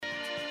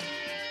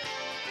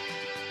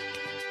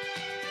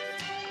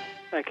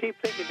I keep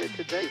thinking that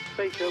today's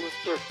Beethoven's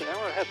birthday. I'm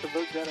going to have to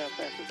look that up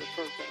after the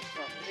program.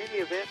 In any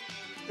event,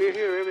 we're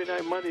here every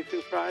night, Monday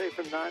through Friday,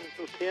 from 9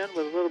 until 10,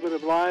 with a little bit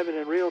of live and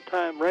in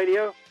real-time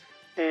radio.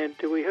 And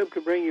we hope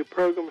to bring you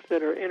programs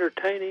that are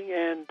entertaining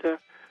and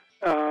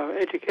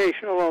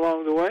educational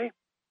along the way.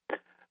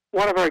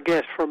 One of our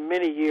guests for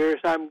many years,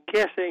 I'm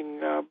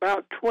guessing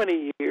about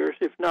 20 years,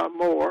 if not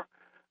more,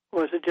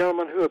 was a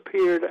gentleman who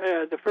appeared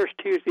the first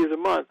Tuesday of the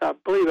month. I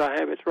believe I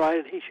have it right,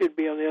 and he should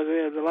be on the other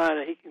end of the line,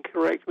 and he can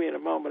correct me in a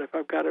moment if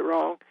I've got it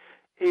wrong.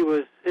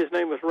 His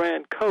name was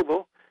Rand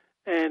Coble,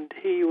 and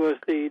he was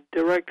the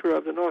director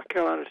of the North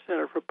Carolina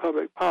Center for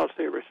Public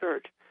Policy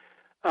Research.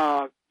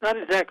 Not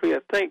exactly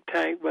a think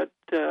tank, but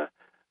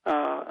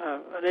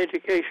an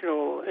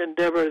educational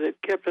endeavor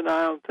that kept an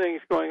eye on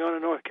things going on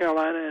in North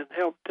Carolina and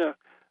helped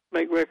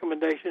make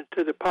recommendations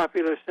to the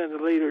populace and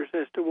the leaders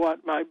as to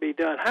what might be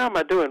done. How am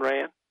I doing,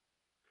 Rand?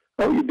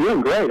 Oh, you're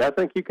doing great. I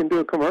think you can do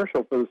a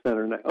commercial for the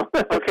center now.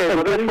 Okay,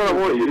 well, that's what I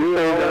wanted you to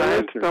say, that I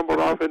hadn't stumbled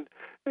off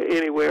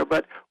anywhere.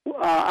 But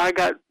I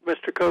got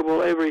Mr.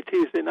 Coble every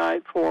Tuesday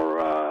night for,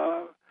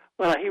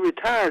 he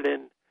retired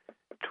in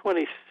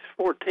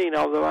 2014,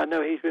 although I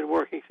know he's been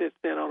working since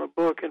then on a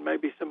book and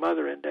maybe some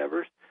other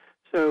endeavors.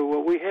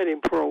 So we had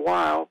him for a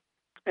while,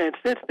 and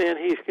since then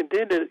he's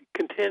continued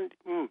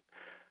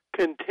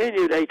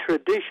a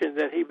tradition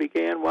that he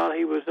began while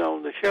he was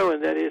on the show,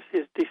 and that is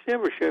his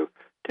December show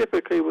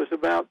typically was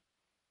about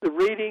the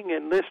reading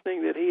and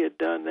listening that he had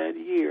done that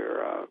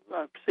year,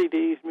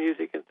 CDs,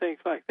 music, and things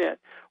like that.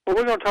 Well,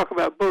 we're going to talk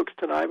about books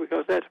tonight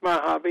because that's my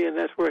hobby, and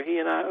that's where he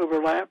and I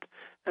overlapped,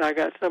 and I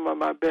got some of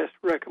my best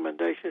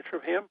recommendations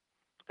from him,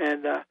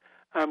 and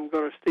I'm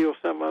going to steal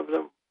some of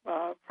them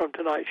from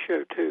tonight's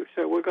show, too.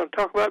 So we're going to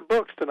talk about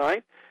books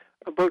tonight,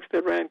 books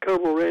that Rand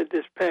Coble read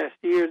this past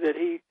year that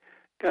he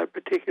got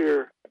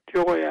particular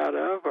joy out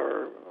of,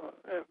 or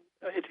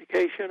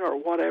education or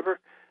whatever,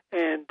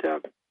 and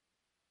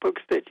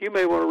books that you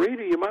may want to read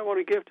or you might want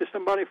to give to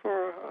somebody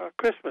for a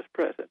Christmas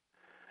present.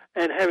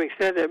 And having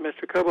said that,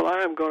 Mr. Coble, I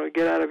am going to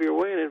get out of your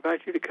way and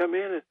invite you to come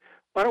in. And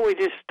why don't we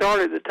just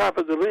start at the top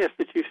of the list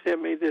that you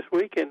sent me this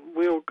week, and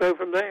we'll go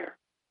from there.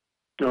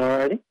 All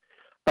righty.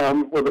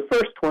 Well, the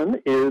first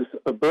one is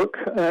a book.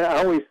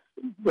 I always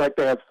like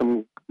to have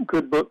some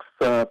good books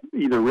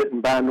either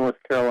written by North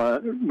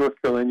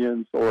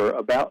Carolinians or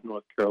about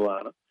North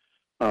Carolina.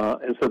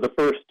 And so the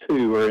first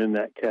two are in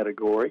that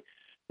category.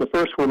 The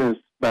first one is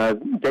by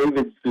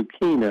David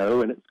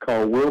Zucchino, and it's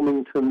called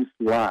Wilmington's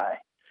Lie.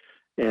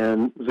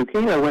 And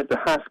Zucchino went to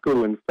high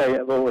school in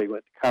Fayetteville. He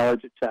went to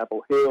college at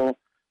Chapel Hill.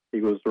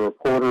 He was a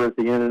reporter at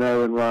the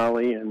N&O in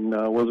Raleigh and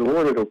was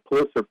awarded a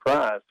Pulitzer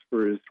Prize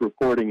for his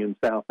reporting in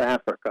South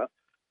Africa.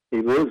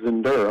 He lives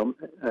in Durham,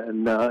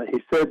 and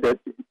he said that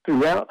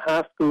throughout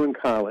high school and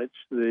college,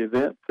 the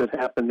events that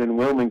happened in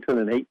Wilmington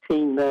in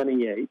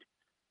 1898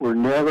 were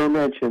never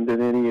mentioned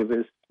in any of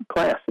his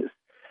classes.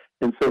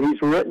 And so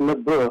he's written a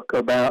book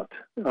about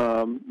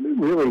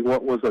really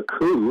what was a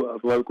coup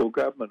of local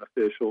government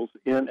officials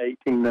in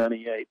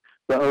 1898,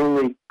 the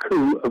only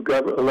coup of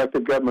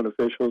elected government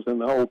officials in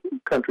the whole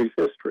country's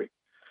history.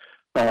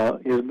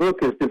 His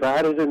book is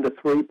divided into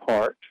three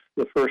parts.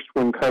 The first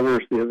one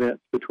covers the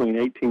events between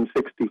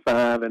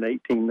 1865 and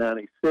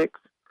 1896.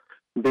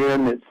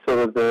 Then it's sort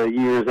of the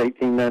years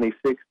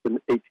 1896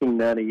 and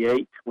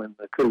 1898 when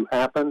the coup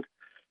happened,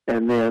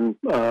 and then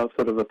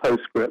sort of a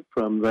postscript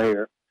from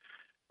there.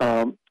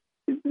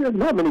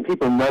 Not many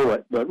people know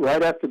it, but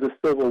right after the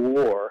Civil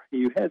War,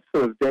 you had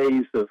sort of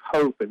days of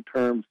hope in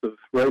terms of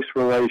race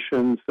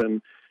relations and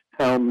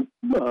how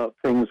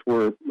things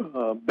were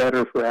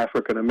better for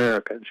African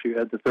Americans. You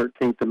had the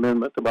 13th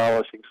Amendment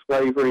abolishing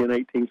slavery in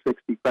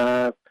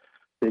 1865.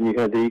 Then you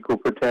had the Equal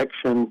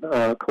Protection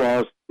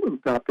Clause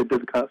adopted to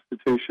the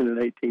Constitution in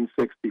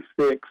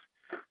 1866,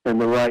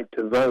 and the right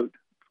to vote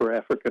for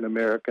African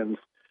Americans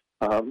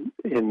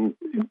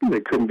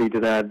that couldn't be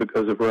denied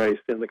because of race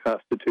in the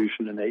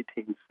Constitution in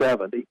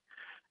 1870.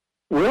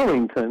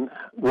 Wilmington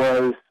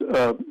was,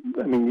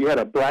 you had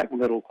a black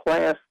middle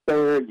class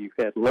there. You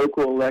had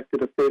local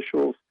elected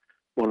officials.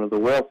 One of the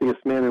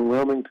wealthiest men in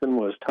Wilmington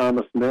was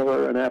Thomas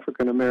Miller, an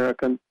African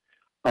American,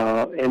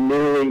 and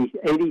nearly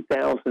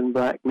 80,000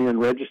 black men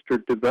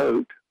registered to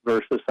vote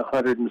versus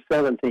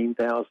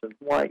 117,000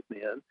 white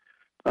men,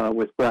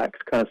 with blacks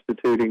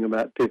constituting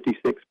about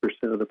 56%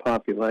 of the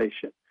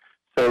population.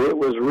 So it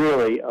was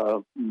really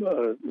a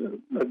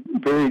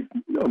very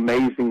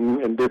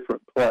amazing and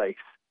different place.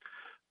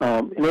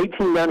 In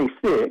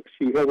 1896,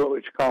 you had what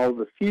was called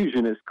the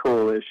Fusionist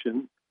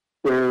Coalition,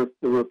 where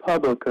the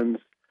Republicans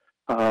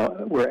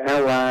were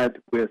allied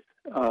with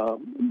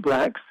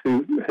blacks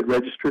who had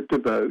registered to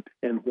vote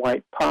and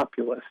white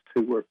populists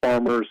who were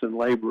farmers and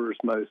laborers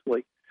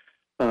mostly,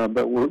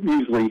 but were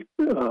usually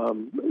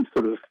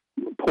sort of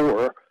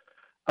poor.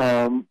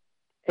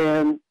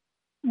 And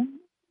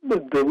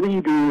the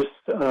leaders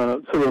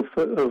of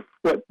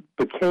what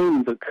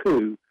became the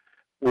coup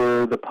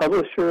were the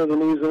publisher of the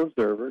News and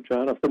Observer,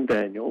 Jonathan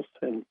Daniels,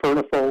 and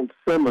Furnifold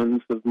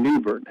Simmons of New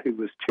Bern, who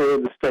was chair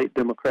of the state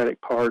Democratic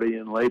Party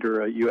and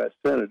later a U.S.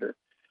 senator.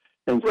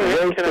 And so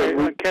well,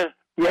 can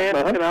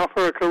I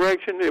offer a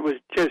correction? It was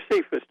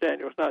Josephus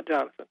Daniels, not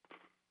Jonathan.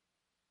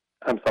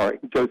 I'm sorry,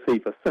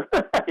 Josephus.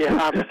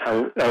 Yeah,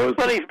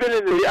 but he's been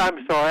in the.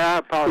 I'm sorry, I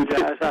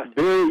apologize. It's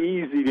very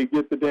easy to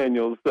get the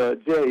Daniels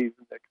J's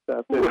mixed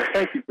up.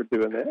 Thank you for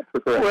doing that.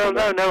 Well,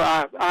 no,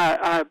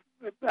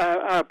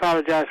 I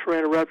apologize for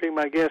interrupting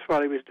my guest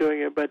while he was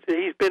doing it, but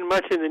he's been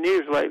much in the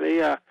news lately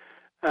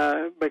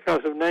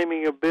because of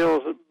naming of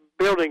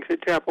buildings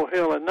at Chapel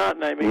Hill and not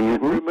naming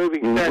and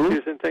removing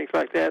statues and things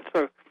like that.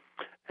 So,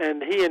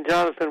 and he and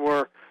Jonathan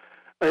were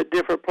at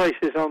different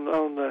places on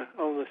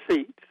the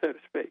seat, so to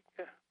speak.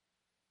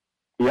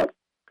 Yep.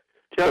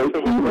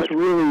 Jonathan so he was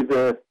really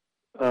the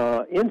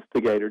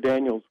instigator,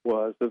 Daniels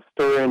was, of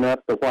stirring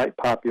up the white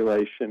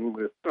population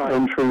with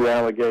untrue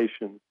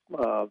allegations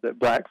that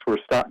blacks were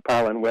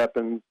stockpiling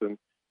weapons and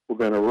were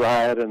going to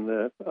riot in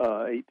the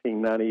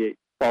 1898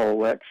 fall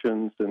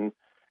elections and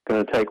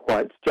going to take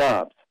whites'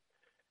 jobs.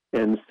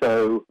 And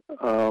so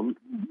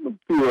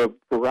through a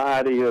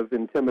variety of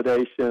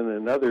intimidation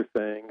and other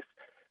things,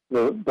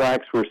 the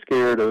blacks were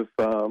scared of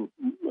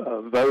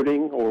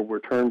voting or were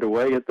turned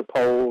away at the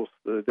polls.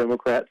 The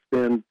Democrats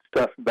then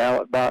stuffed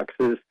ballot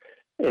boxes.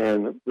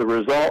 And the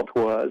result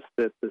was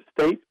that the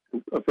state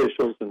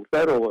officials and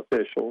federal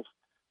officials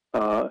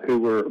who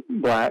were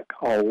black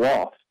all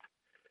lost.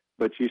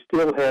 But you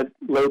still had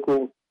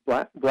local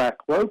black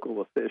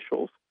local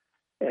officials.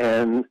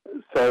 And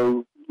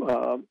so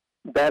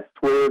that's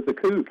where the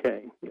coup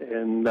came.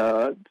 And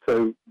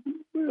so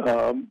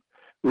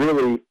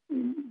really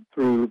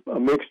through a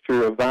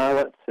mixture of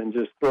violence and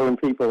just throwing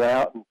people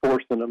out and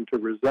forcing them to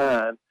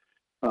resign,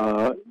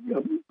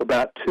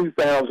 about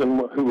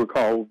 2,000 who were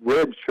called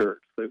red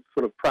shirts, the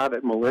sort of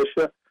private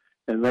militia,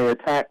 and they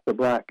attacked the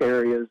black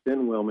areas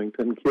in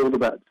Wilmington, killed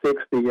about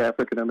 60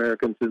 African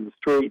Americans in the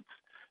streets,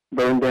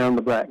 burned down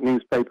the black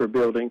newspaper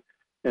building,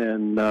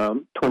 and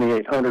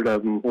 2,800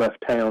 of them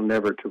left town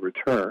never to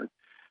return.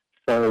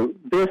 So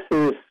this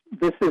is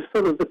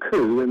sort of the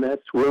coup, and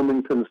that's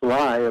Wilmington's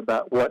lie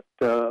about what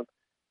sort of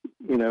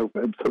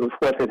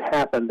what had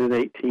happened in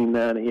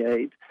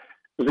 1898.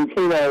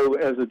 Zucchino,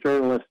 as a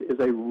journalist, is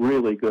a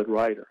really good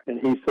writer, and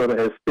he sort of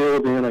has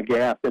filled in a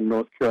gap in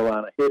North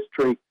Carolina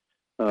history.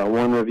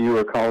 One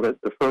reviewer called it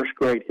the first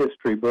great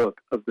history book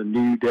of the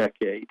new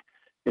decade.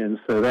 And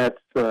so that's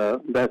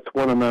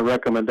one of my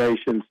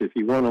recommendations if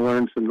you want to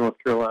learn some North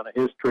Carolina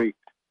history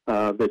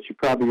that you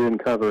probably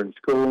didn't cover in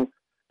school.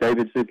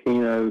 David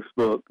Zucchino's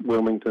book,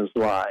 Wilmington's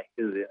Lie,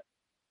 is it.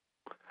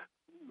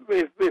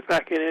 If I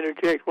can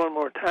interject one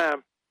more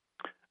time,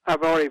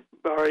 I've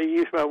already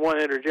used my one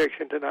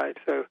interjection tonight.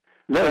 So,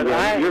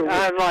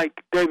 I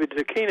like David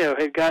Zucchino,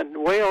 had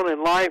gotten way on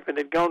in life and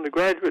had gone to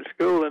graduate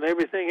school and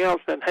everything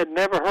else, and had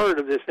never heard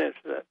of this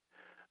incident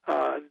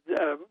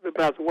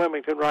about the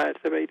Wilmington riots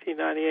of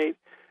 1898.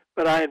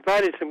 But I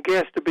invited some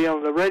guests to be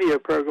on the radio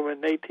program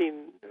in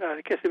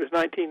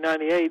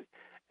 1998,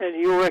 and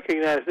you'll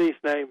recognize these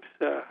names,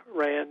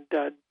 Rand,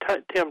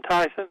 Tim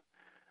Tyson,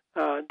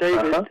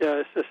 David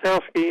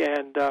Soselsky,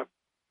 and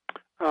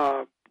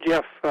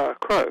Jeff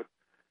Crow.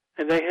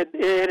 And they had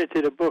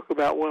edited a book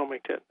about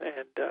Wilmington,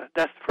 and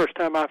that's the first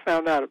time I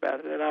found out about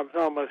it, and I was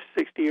almost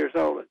 60 years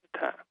old at the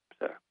time.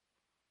 So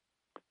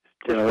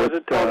just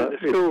wasn't taught in the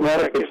school. It's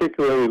not a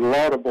particularly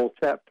laudable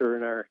chapter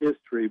in our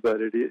history,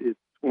 but it's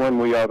one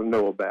we ought to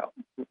know about,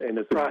 and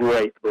it's a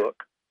great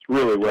book. It's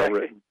really well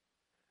written.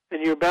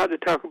 And you're about to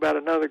talk about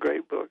another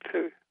great book,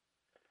 too.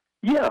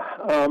 Yeah.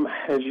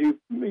 As you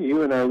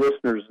and our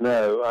listeners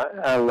know,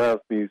 I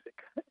love music.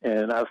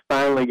 And I've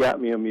finally got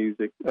me a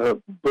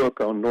book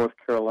on North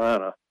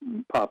Carolina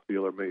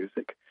popular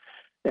music.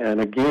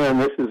 And again,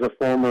 this is a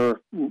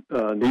former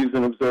News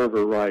and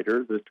Observer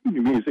writer, the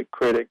music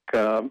critic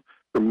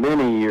for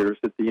many years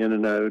at the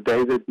N&O,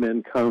 David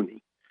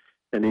Menconi.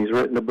 And he's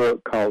written a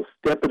book called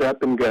Step It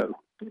Up and Go,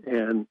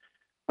 and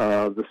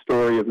the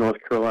story of North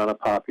Carolina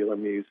popular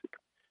music.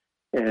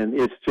 And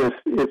it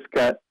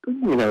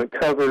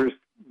covers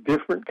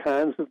different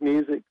kinds of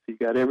music. You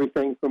got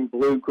everything from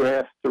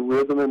bluegrass to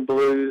rhythm and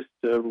blues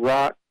to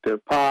rock to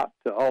pop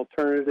to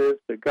alternative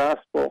to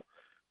gospel.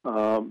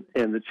 And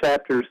the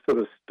chapters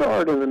sort of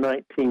start in the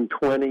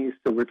 1920s,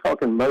 so we're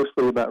talking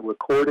mostly about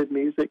recorded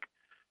music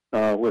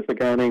with a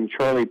guy named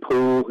Charlie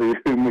Poole, who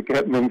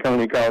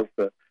Menconi calls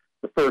the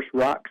first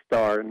rock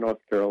star in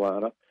North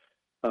Carolina.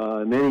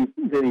 And then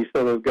he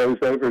sort of goes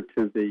over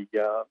to the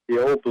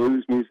old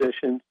blues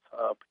musicians,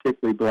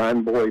 particularly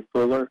Blind Boy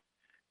Fuller,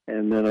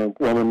 and then a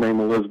woman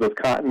named Elizabeth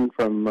Cotton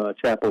from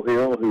Chapel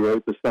Hill, who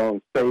wrote the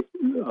song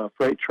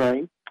Freight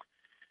Train.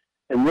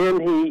 And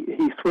then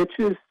he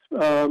switches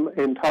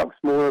and talks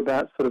more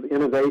about sort of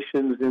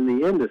innovations in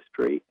the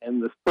industry.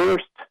 And the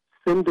first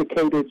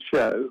syndicated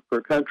show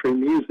for country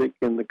music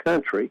in the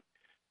country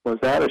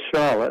was out of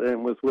Charlotte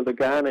and was with a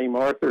guy named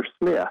Arthur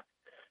Smith.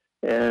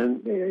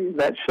 And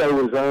that show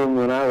was on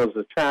when I was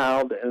a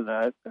child, and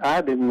I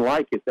didn't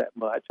like it that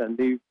much. I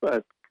knew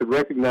I could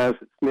recognize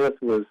that Smith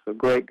was a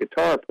great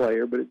guitar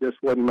player, but it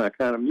just wasn't my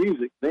kind of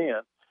music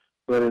then.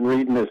 But in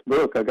reading this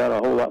book, I got a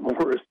whole lot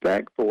more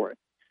respect for it.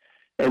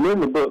 And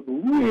then the book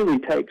really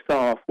takes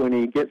off when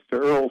he gets to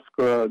Earl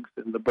Scruggs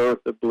and the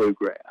birth of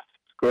bluegrass.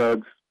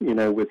 Scruggs,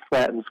 with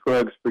Flatt &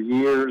 Scruggs for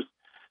years,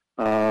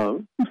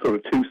 sort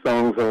of two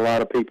songs that a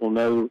lot of people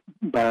know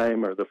by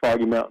him are the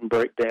Foggy Mountain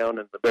Breakdown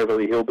and the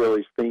Beverly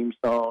Hillbillies theme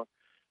song.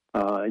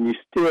 And you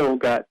still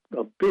got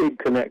a big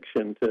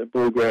connection to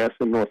bluegrass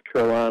in North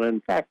Carolina.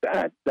 In fact,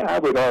 I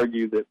would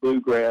argue that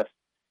bluegrass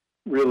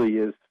really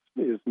is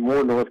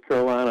more North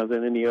Carolina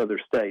than any other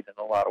state in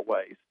a lot of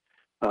ways.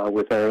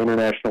 With our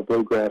International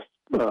Bluegrass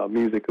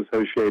Music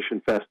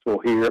Association Festival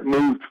here, it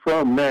moved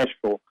from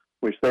Nashville,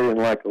 which they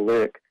didn't like a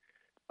lick,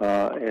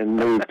 and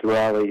moved to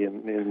Raleigh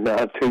in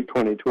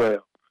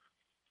 2012.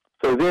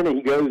 So then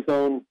he goes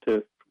on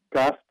to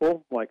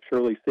gospel, like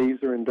Shirley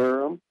Caesar in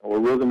Durham, or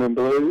rhythm and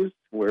blues,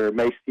 where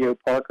Maceo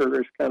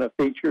Parker is kind of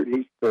featured.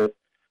 He's the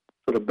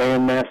sort of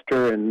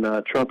bandmaster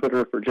and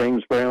trumpeter for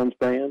James Brown's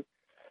band.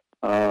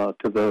 To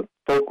the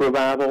folk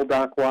revival,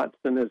 Doc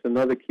Watson is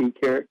another key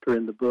character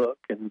in the book,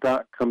 and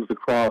Doc comes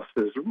across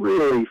as a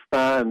really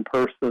fine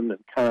person and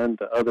kind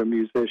to other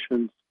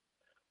musicians.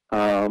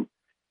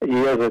 He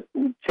has a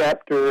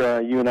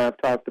chapter, you and I have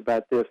talked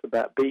about this,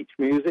 about beach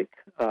music,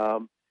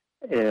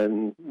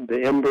 and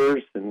the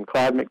Embers and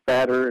Clyde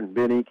McPhatter and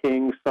Benny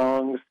King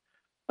songs.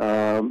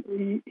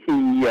 He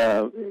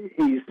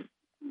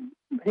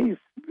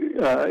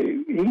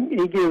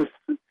gives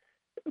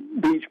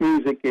beach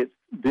music its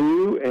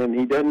due, and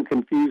he doesn't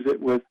confuse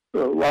it with a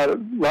lot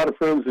of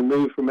friends who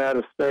move from out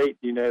of state.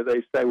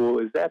 They say, "Well,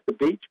 is that the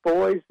Beach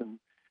Boys?" And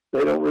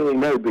they don't really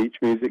know beach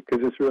music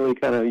because it's really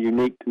kind of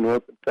unique to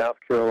North and South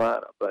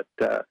Carolina. But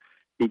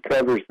he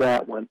covers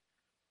that one.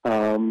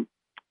 And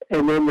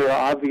then there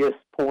are obvious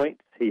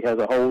points. He has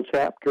a whole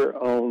chapter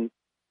on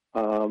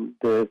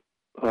the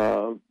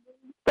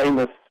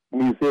famous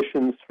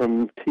musicians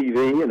from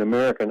TV and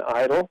American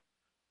Idol.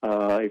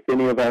 If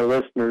any of our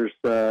listeners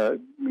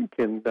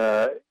can,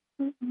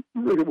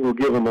 we'll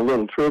give them a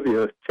little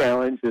trivia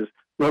challenge, is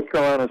North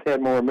Carolina's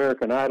had more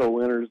American Idol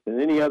winners than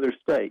any other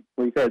state.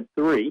 We've had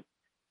 3.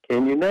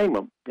 Can you name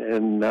them?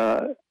 And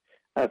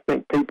I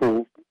think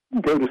people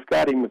go to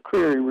Scotty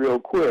McCreery real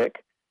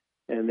quick,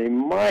 and they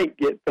might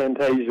get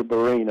Fantasia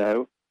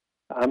Barrino.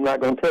 I'm not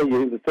going to tell you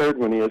who the third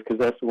one is because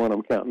that's the one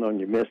I'm counting on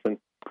you missing.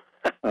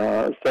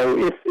 So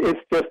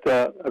it's just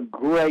a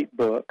great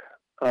book,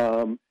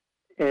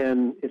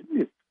 and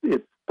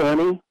it's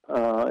funny.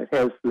 It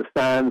has the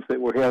signs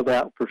that were held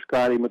out for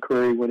Scotty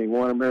McCreery when he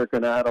won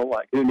American Idol,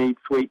 like "Who needs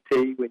sweet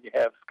tea when you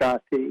have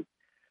Scotty?"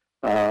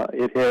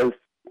 It has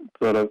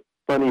sort of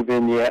funny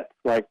vignettes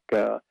like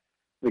the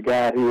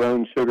guy who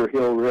owned Sugar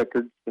Hill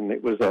Records, and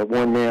it was a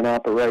one-man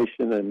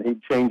operation, and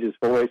he'd change his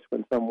voice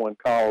when someone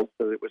called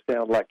so it would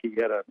sound like he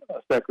had a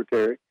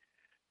secretary.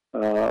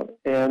 And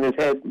it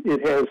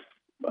has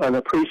an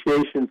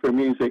appreciation for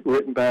music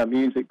written by a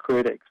music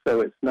critic, so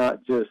it's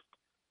not just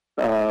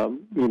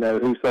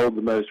who sold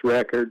the most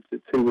records,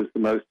 it's who was the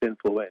most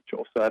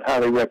influential. So I'd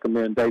highly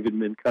recommend David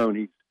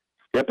Minconi's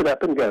Step It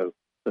Up and Go,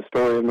 the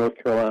story of North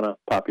Carolina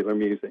popular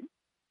music.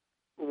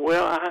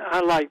 Well, I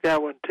like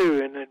that one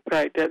too, and in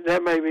fact,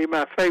 that may be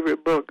my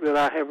favorite book that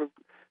I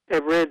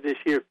have read this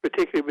year,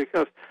 particularly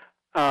because,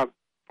 I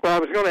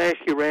was going to ask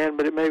you, Rand,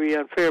 but it may be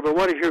unfair. But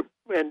what is your?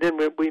 And then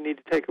we need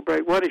to take a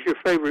break. What is your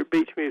favorite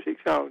beach music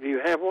song? Do you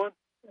have one?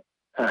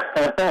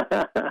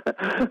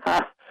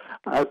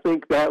 I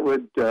think that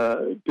would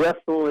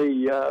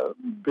definitely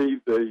be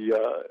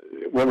the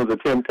one of the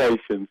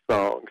Temptations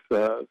songs.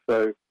 The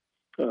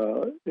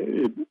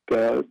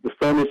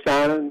sun is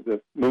shining,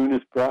 the moon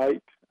is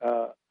bright.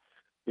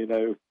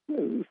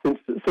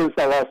 Since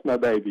I lost my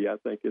baby, I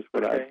think is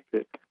what I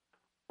pick.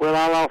 Well,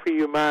 I'll offer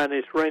you mine.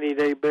 It's "Rainy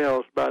Day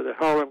Bells" by the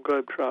Harlem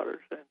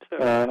Globetrotters,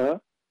 and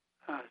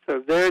so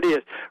there it is.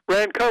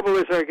 Rand Coble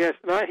is our guest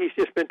tonight. He's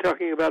just been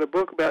talking about a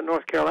book about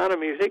North Carolina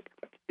music.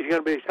 He's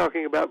going to be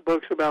talking about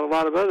books about a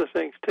lot of other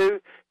things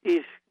too.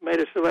 He's made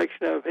a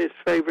selection of his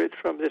favorites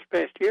from this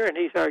past year, and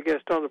he's our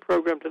guest on the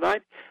program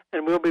tonight.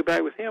 And we'll be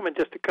back with him in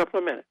just a couple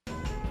of minutes.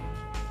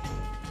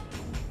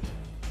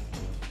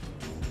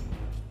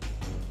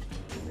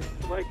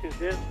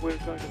 Selections in,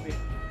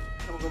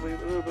 I'm going to be a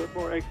little bit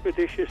more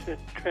expeditious in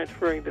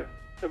transferring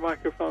the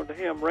microphone to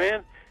him.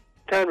 Rand,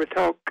 time to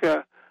talk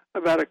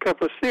about a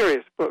couple of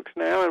serious books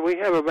now, and we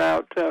have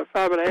about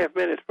 5.5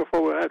 minutes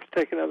before we'll have to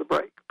take another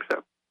break.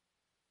 So,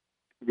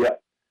 yeah,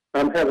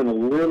 I'm having a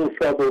little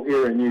trouble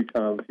hearing you,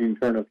 Tom. If you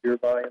can turn up your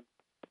volume.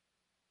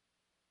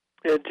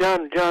 Yeah,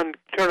 John,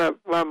 turn up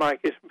my mic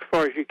as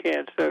far as you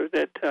can so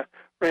that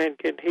Rand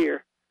can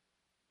hear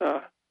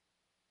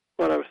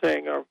what I was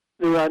saying. Or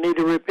do I need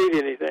to repeat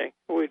anything?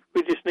 We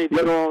just need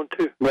to go on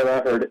to... No,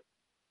 I heard it.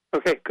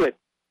 Okay, good.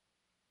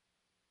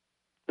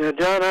 Now,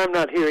 John, I'm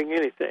not hearing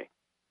anything.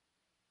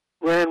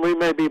 Rand, we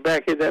may be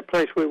back at that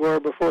place we were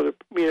before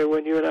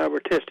when you and I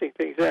were testing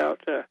things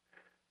out,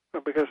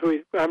 because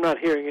I'm not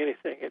hearing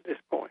anything at this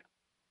point.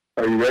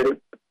 Are you ready?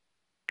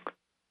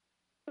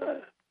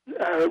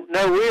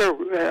 No,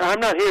 I'm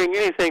not hearing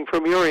anything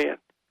from your end.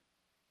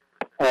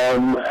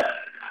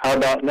 How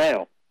about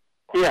now?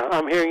 Yeah,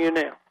 I'm hearing you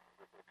now.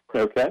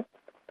 Okay.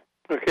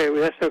 Okay,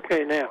 well, that's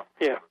okay now.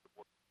 Yeah.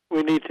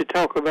 We need to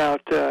talk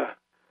about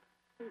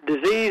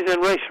disease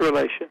and race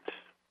relations.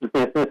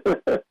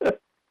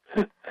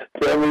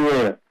 Tell me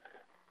when.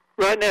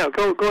 Right now,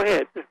 go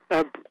ahead.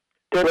 I've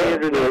done the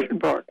introduction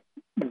part.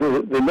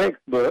 The next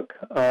book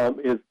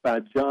is by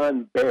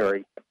John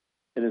Barry,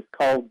 and it's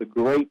called The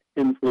Great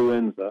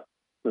Influenza,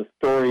 the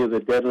story of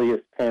the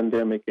deadliest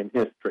pandemic in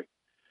history.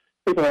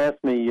 People ask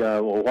me,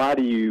 well, how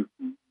do you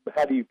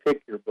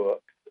pick your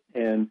books?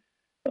 And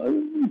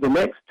the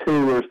next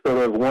two are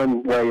sort of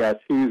one way I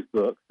choose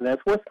books, and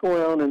that's what's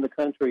going on in the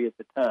country at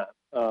the time.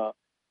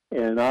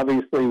 And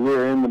obviously,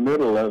 we're in the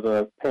middle of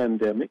a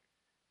pandemic.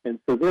 And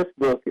so this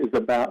book is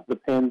about the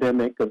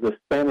pandemic of the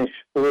Spanish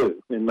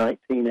flu in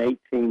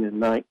 1918 and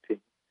 19.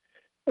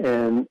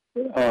 And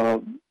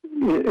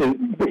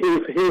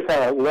here's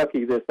how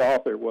lucky this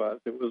author was.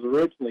 It was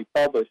originally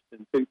published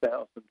in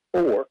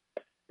 2004,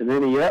 and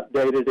then he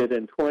updated it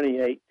in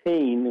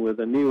 2018 with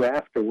a new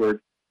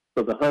afterword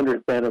for the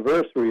 100th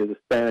anniversary of the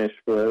Spanish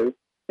flu.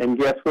 And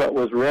guess what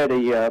was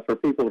ready for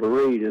people to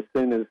read as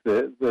soon as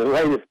the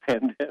latest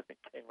pandemic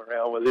came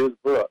around with his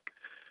book.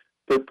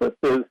 To put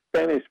the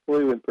Spanish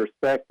flu in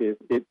perspective,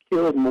 it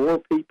killed more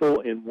people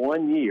in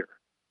 1 year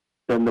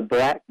than the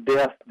Black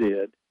Death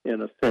did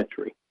in a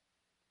century.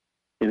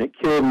 And it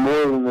killed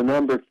more than the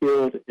number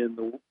killed in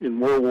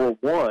World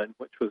War I,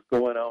 which was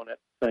going on at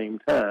the same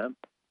time.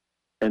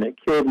 And it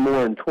killed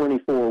more in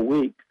 24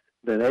 weeks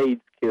than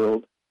AIDS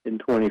killed in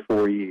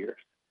 24 years.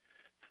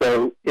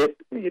 So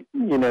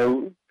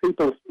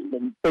people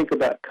think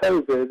about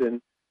COVID,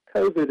 and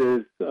COVID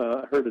is,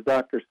 I heard a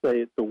doctor say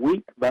it's a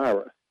weak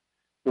virus.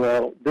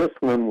 Well, this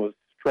one was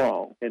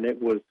strong, and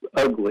it was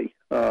ugly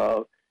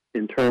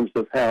in terms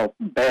of how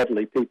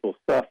badly people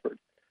suffered.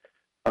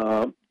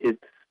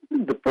 It's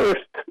the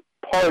first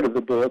part of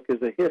the book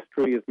is a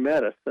history of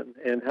medicine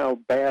and how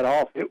bad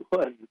off it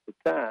was at the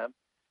time.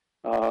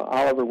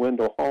 Oliver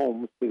Wendell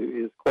Holmes,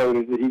 who is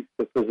quoted, he's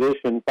the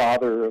physician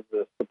father of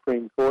the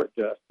Supreme Court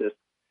justice,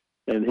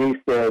 and he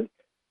said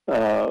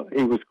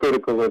he was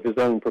critical of his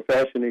own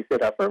profession. He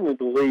said, I firmly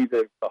believe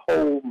that the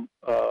whole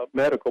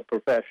medical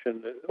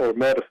profession or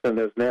medicine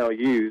as now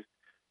used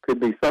could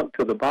be sunk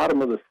to the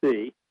bottom of the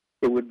sea.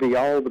 It would be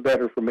all the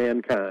better for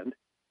mankind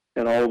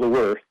and all the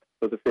worse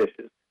for the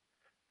fishes.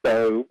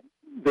 So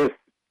the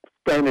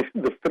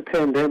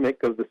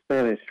pandemic of the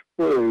Spanish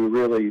flu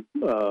really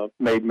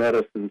made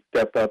medicine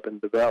step up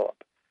and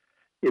develop.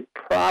 It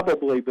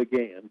probably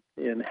began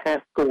in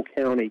Haskell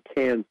County,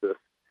 Kansas,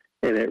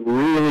 and it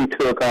really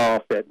took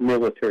off at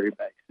military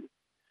bases.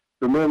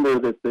 Remember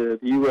that the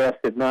U.S.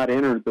 had not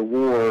entered the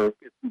war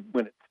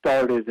when it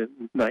started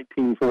in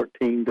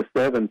 1914 to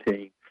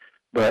 17,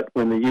 but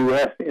when the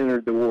U.S.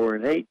 entered the war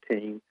in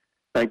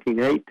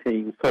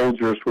 1918,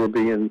 soldiers were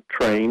being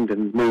trained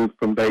and moved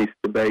from base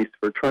to base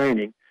for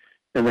training,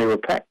 and they were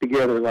packed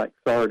together like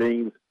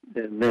sardines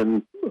and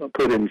then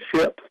put in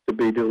ships to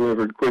be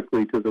delivered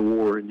quickly to the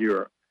war in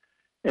Europe.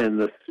 And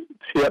the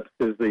ships,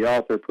 as the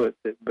author puts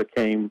it,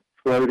 became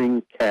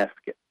floating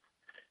caskets.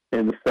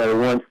 And so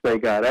once they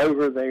got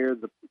over there,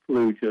 the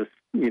flu just,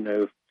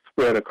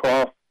 spread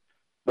across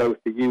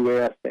both the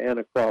U.S. and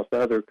across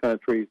other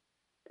countries.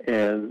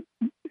 And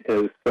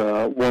as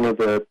one of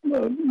the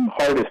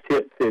hardest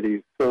hit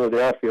cities,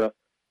 Philadelphia,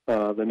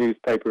 the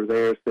newspaper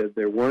there said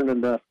there weren't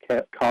enough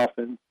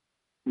coffins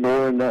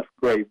nor enough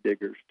grave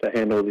diggers to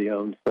handle the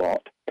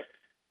onslaught.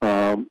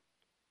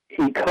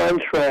 He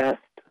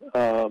contrasts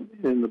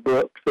in the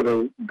book sort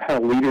of how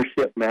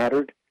leadership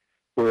mattered,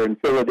 where in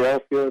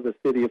Philadelphia the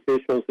city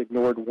officials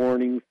ignored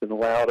warnings and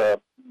allowed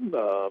a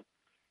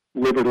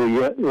Liberty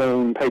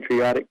Loan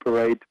patriotic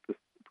parade to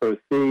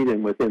proceed,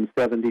 and within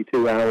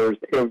 72 hours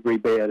every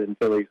bed in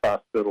Philly's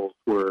hospitals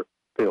were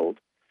filled.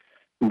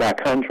 And by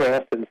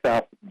contrast, in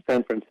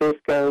San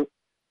Francisco,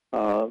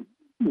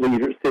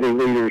 city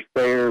leaders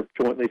there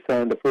jointly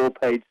signed a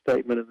full-page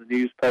statement in the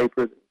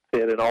newspaper that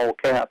said in all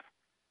caps,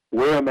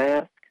 wear a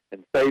mask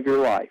and save your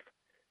life.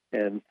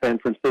 And San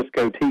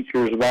Francisco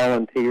teachers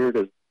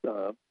volunteered,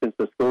 since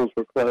the schools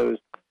were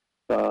closed,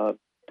 to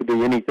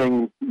be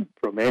anything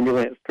from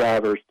ambulance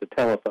drivers to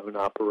telephone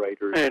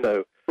operators. And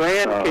so,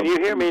 Rand, can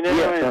you hear me now?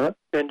 Yes,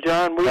 and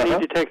John, we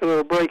need to take a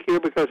little break here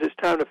because it's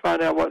time to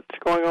find out what's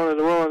going on in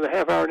the world in the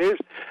half-hour news,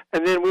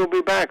 and then we'll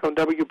be back on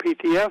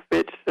WPTF.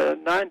 It's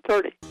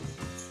 9:30.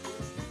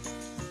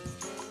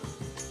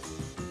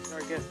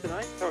 Our guest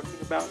tonight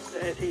talking about,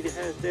 as he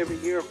has every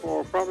year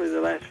for probably the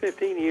last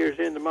 15 years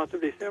in the month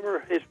of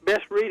December, his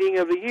best reading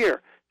of the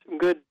year. Some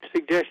good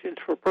suggestions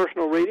for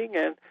personal reading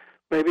and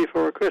maybe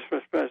for a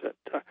Christmas present.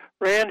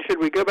 Rand, should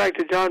we go back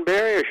to John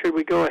Barry or should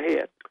we go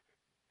ahead?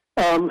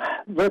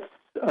 Let's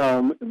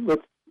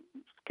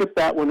skip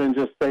that one and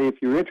just say if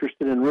you're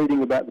interested in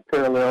reading about the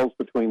parallels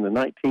between the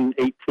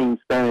 1918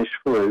 Spanish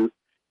flu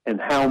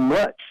and how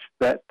much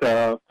that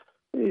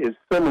is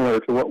similar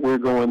to what we're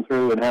going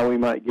through and how we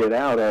might get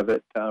out of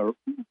it,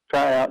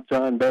 try out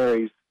John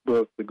Barry's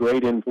book, The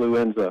Great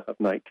Influenza of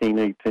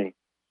 1918.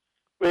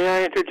 May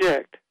I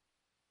interject?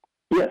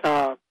 Yes.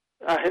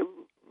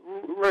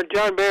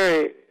 John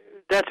Barry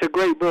that's a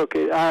great book.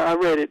 I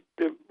read it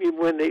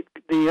when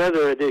the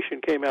other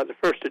edition came out, the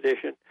first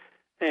edition,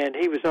 and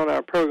he was on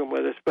our program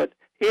with us. But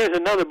he has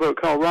another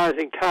book called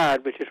Rising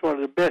Tide, which is one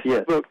of the best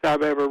books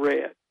I've ever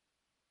read.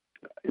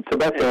 It's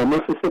about the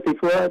Mississippi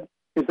flood.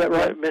 Is that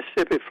right?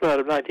 Mississippi flood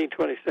of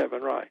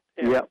 1927, right?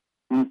 Yeah.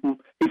 Mm-hmm.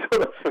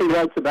 He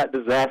writes about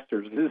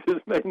disasters. This is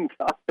his main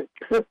topic.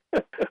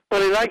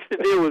 Well, he likes to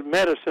deal with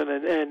medicine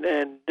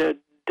and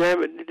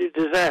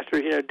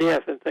disasters,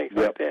 death and things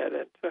like that.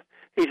 And so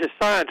he's a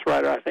science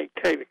writer, I think,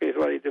 technically is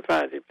what he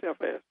defines himself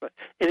as. But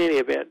in any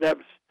event, that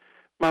was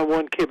my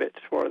one kibitz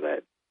for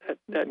that.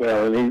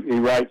 Well, and he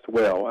writes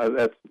well.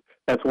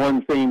 That's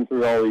one theme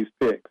through all these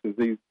picks, is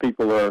these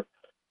people are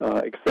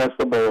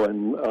accessible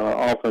and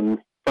often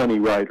funny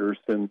writers,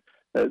 and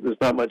there's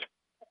not much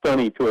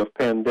funny to a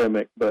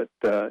pandemic, but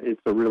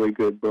it's a really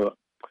good book.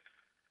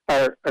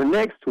 Our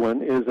next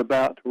one is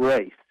about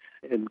race,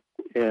 and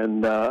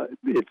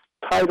its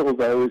title,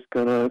 though, is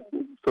going to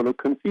sort of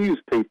confuse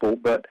people,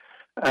 but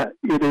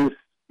it is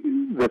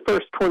the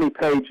first 20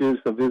 pages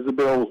of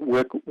Isabel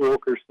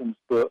Wilkerson's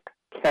book,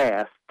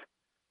 Caste,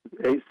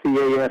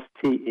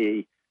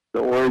 C-A-S-T-E, The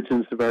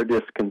Origins of Our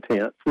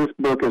Discontents. This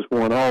book has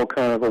won all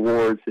kinds of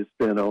awards. It's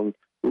been on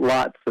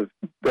lots of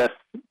best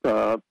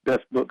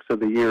books of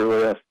the year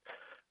lists.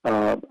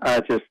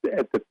 After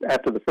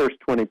the first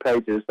 20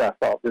 pages, I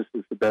thought this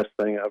is the best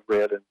thing I've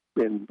read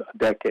in a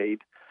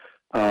decade.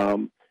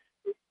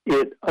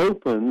 It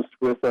opens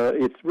with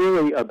it's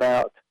really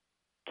about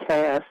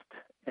caste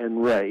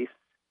and race,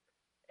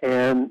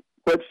 and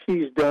what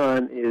she's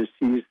done is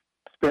she's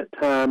spent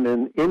time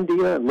in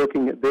India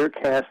looking at their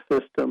caste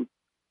system.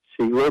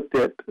 She looked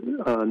at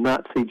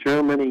Nazi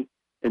Germany,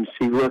 and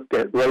she looked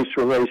at race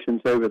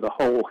relations over the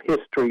whole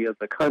history of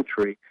the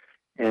country,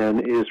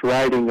 and is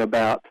writing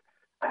about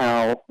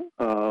how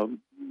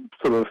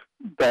sort of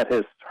that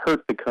has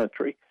hurt the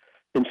country.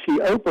 And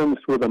she opens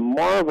with a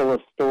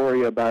marvelous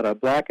story about a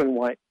black and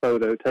white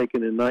photo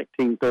taken in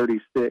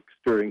 1936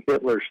 during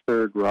Hitler's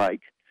Third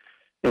Reich.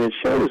 And it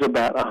shows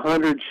about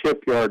 100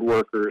 shipyard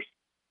workers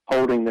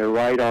holding their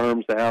right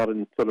arms out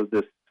in sort of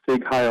this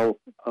Sieg Heil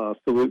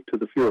salute to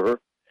the Fuhrer.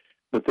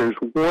 But there's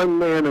one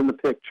man in the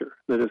picture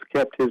that has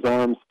kept his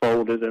arms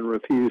folded and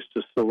refused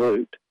to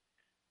salute.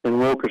 And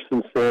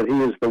Wilkerson said he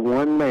is the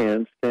one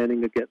man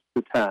standing against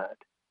the tide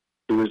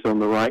who is on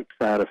the right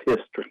side of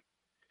history.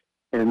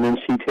 And then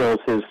she tells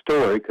his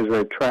story, because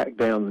they tracked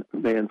down the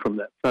man from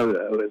that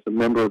photo as a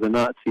member of the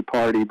Nazi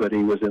Party, but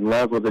he was in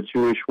love with a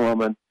Jewish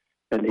woman,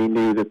 and he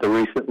knew that the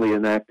recently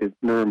enacted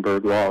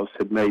Nuremberg laws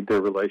had made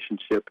their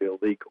relationship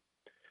illegal.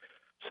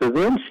 So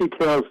then she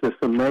tells this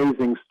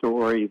amazing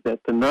story that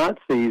the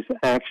Nazis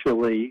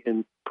actually,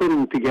 in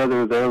putting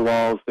together their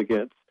laws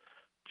against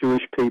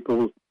Jewish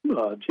people,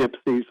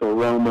 gypsies or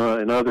Roma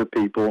and other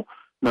people,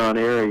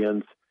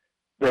 non-Aryans,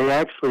 they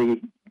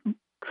actually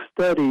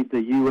studied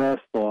the U.S.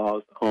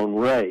 laws on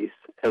race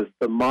as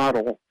the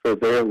model for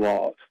their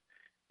laws.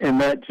 And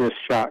that just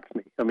shocks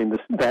me. I mean,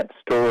 that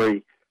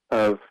story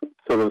of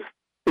sort of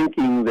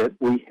thinking that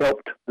we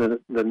helped the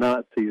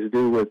Nazis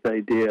do what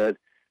they did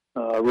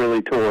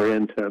really tore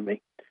into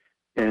me.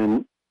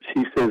 And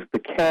she says the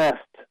caste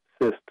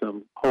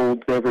system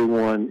holds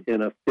everyone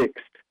in a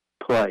fixed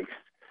place.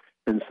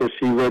 And so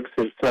she looks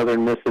at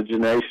Southern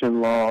miscegenation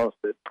laws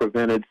that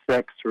prevented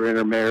sex or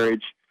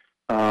intermarriage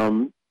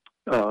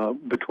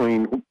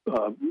between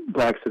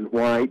blacks and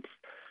whites.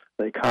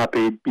 They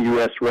copied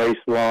U.S. race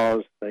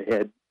laws. They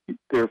had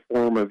their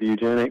form of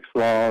eugenics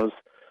laws.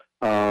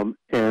 And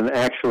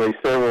actually,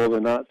 several of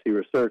the Nazi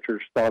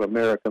researchers thought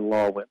American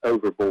law went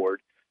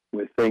overboard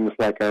with things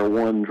like our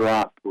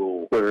one-drop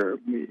rule, where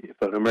if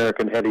an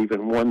American had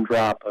even one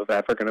drop of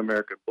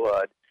African-American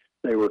blood,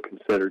 they were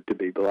considered to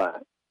be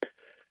black.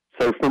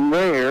 So from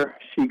there,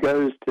 she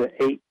goes to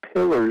 8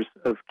 pillars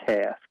of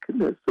caste,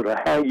 sort of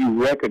how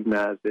you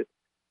recognize it,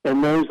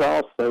 and those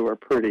also are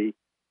pretty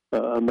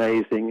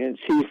amazing. And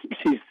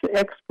she's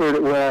expert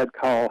at what I'd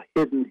call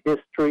hidden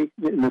history,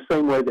 in the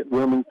same way that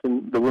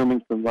the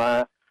Wilmington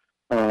Lie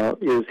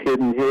is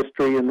hidden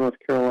history in North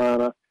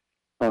Carolina.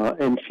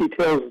 And she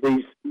tells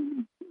these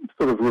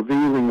sort of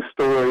revealing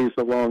stories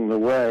along the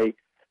way.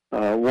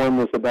 One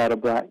was about a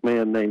black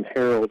man named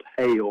Harold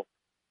Hale,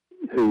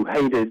 who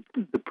hated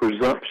the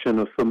presumption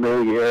of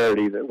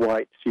familiarity that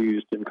whites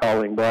used in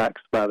calling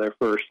blacks by their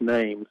first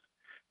names.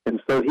 And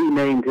so he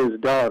named his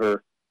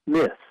daughter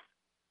Miss,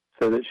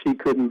 so that she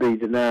couldn't be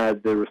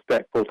denied the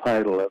respectful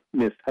title of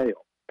Miss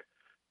Hale.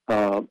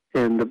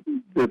 And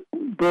the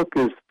book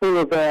is full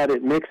of that.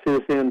 It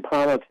mixes in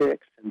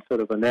politics and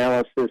sort of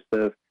analysis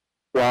of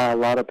why a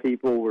lot of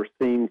people were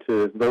seen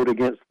to vote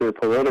against their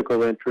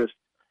political interests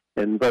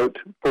and vote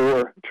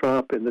for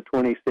Trump in the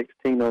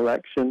 2016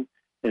 election.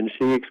 And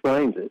she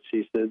explains it.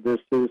 She said this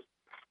is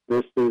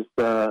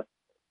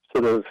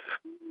sort of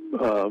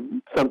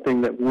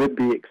something that would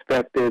be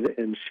expected,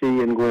 and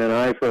she and Gwen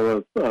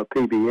Ifill of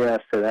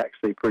PBS had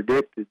actually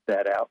predicted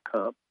that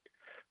outcome.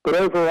 But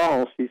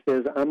overall, she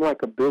says, I'm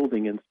like a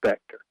building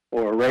inspector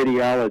or a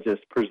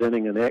radiologist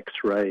presenting an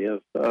X-ray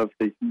of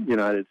the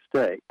United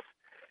States.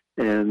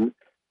 And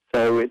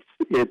So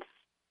it's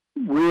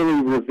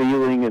really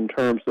revealing in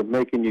terms of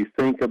making you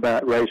think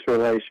about race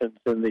relations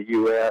in the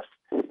U.S.,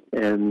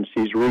 and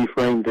she's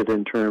reframed it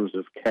in terms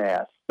of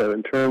caste. So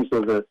in terms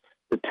of the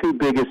two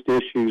biggest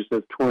issues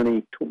of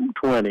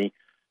 2020,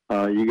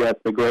 you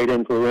got the Great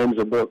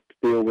Influenza book to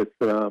deal with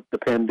the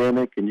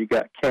pandemic, and you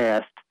got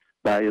Caste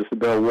by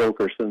Isabel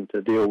Wilkerson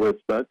to deal with,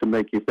 to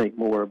make you think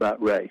more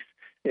about race.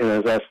 And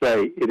as I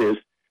say, it is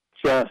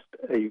just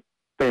a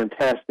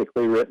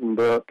fantastically written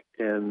book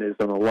and is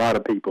on a lot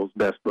of people's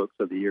best books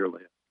of the year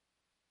list.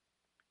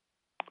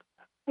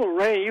 Well,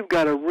 Ray, you've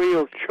got a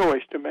real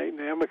choice to make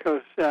now,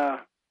 because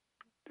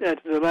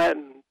that's the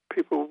Latin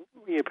people.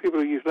 People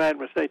who use Latin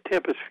would say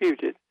 "tempus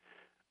fugit,"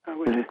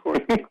 which of course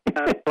means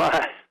time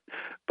flies.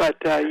 But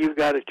you've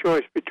got a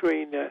choice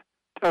between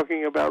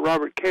talking about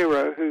Robert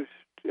Caro, who's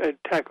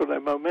tackled a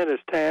momentous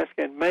task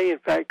and may in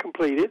fact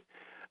complete it,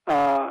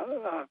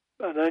 an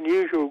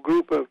unusual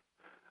group of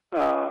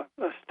a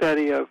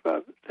study of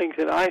things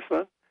in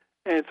Iceland,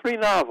 and 3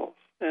 novels.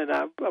 And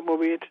I'm going to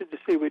be interested to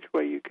see which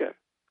way you go.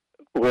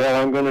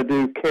 Well, I'm going to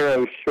do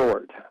Caro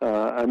short.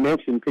 I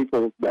mentioned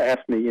people ask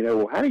me,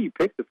 well, how do you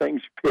pick the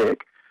things you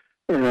pick?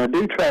 And I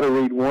do try to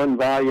read one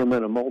volume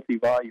in a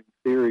multi-volume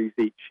series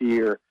each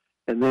year.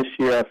 And this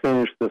year I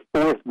finished the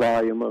 4th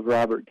volume of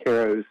Robert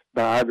Caro's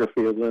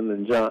biography of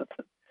Lyndon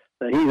Johnson.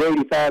 Now, he's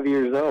 85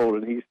 years old,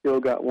 and he's still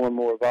got one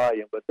more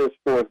volume. But this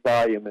 4th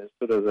volume is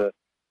sort of the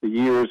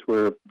years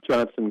where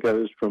Johnson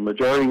goes from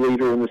majority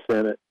leader in the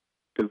Senate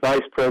to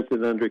vice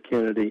president under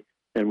Kennedy,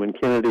 and when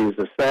Kennedy is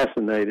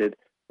assassinated,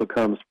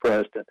 becomes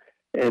president.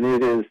 And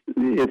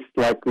it's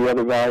like the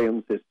other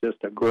volumes. It's just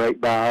a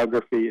great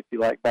biography. If you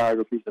like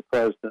biographies of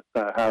presidents,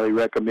 I highly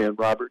recommend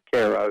Robert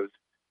Caro's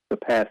The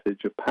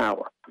Passage of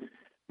Power.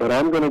 But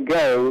I'm going to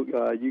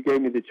go, you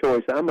gave me the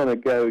choice, I'm going to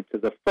go to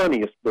the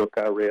funniest book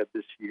I read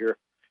this year.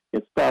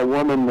 It's by a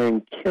woman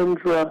named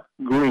Kendra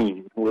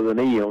Green, with an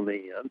E on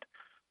the end,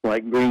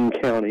 like Greene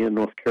County in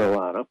North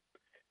Carolina.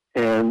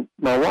 And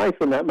my wife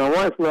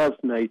loves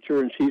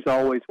nature, and she's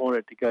always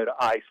wanted to go to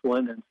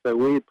Iceland, and so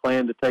we had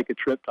planned to take a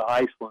trip to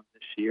Iceland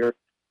this year.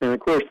 And, of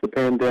course, the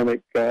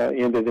pandemic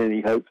ended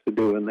any hopes of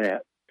doing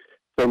that.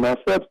 So my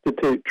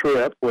substitute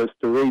trip was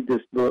to read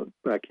this book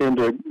by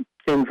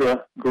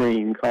Kendra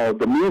Green called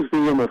The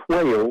Museum of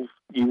Whales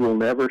You Will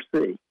Never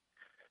See,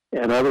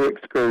 and Other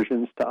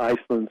Excursions to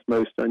Iceland's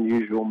Most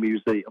Unusual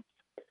Museums.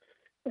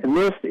 And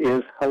this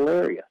is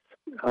hilarious.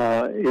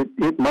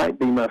 It might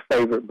be my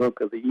favorite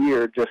book of the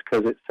year just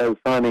because it's so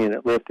funny and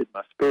it lifted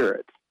my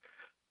spirits.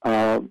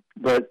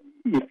 But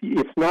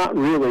it's not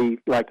really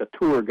like a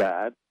tour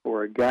guide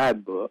or a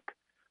guidebook,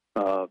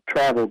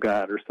 travel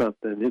guide or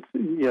something. It's,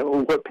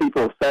 what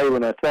people say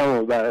when I tell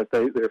them about it,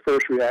 their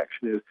first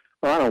reaction is,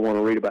 well, I don't want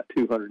to read about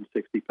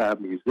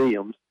 265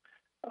 museums.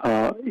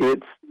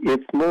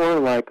 It's more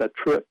like a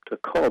trip to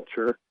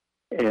culture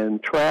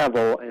and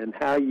travel and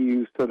how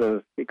you sort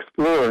of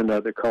explore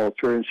another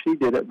culture. And she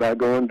did it by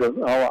going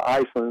to all of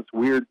Iceland's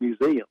weird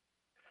museums.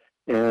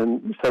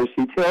 And so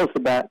she tells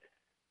about,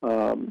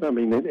 as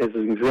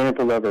an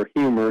example of her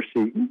humor,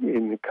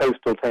 in the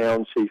coastal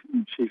town,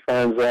 she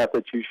finds out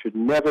that you should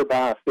never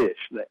buy a fish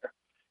there.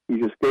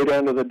 You just go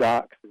down to the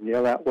docks and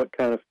yell out what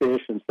kind of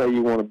fish and say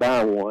you want to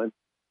buy one,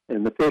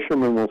 and the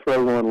fisherman will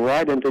throw one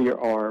right into your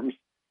arms,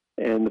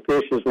 and the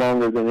fish is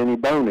longer than any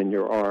bone in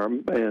your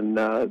arm, and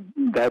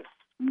that's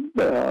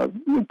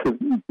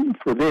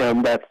for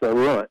them, that's a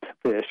runt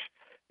fish.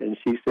 And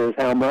she says,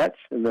 how much?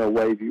 And they'll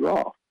wave you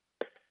off.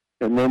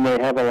 And then they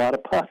have a lot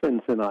of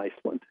puffins in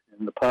Iceland.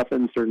 And the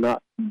puffins are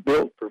not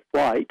built for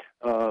flight.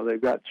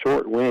 They've got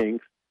short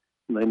wings,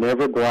 and they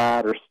never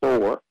glide or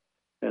soar,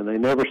 and they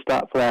never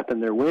stop flapping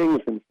their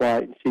wings in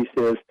flight. And she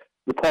says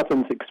the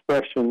puffin's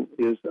expression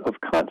is of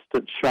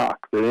constant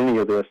shock that any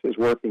of this is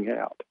working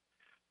out.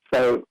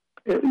 So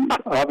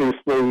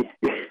obviously,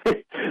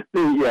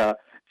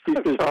 she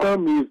says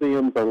some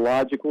museums are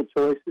logical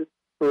choices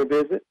for a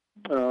visit,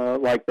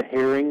 like the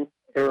Herring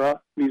Era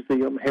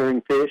Museum,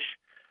 Herring Fish.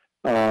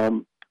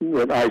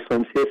 That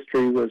Iceland's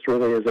history was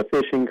really as a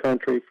fishing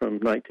country from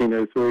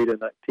 1903 to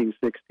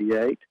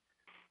 1968.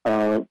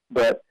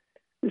 But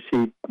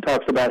she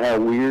talks about how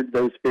weird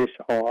those fish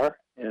are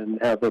and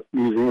how the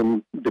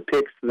museum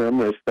depicts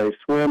them as they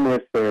swim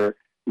with their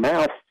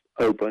mouths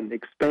open,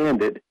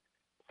 expanded,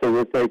 so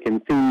that they can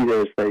feed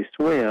as they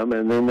swim,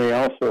 and then they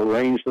also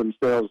arrange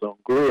themselves on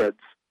grids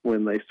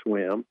when they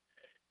swim.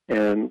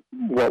 And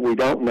what we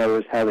don't know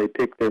is how they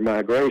pick their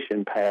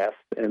migration paths.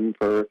 And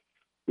for,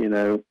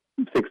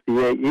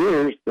 68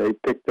 years, they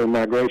picked their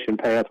migration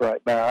path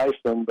right by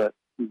Iceland, but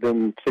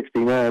then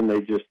 69,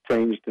 they just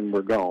changed and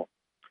were gone.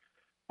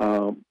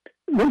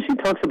 When she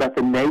talks about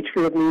the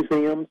nature of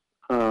museums,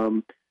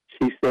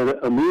 she said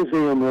a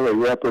museum really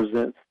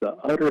represents the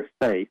utter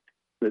faith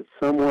that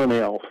someone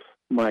else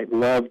might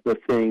love the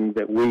thing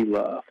that we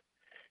love.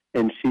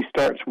 And she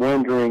starts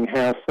wondering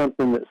how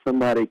something that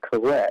somebody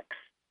collects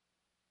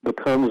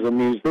becomes a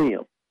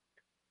museum.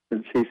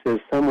 And she says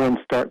someone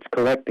starts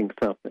collecting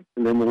something,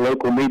 and then the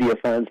local media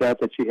finds out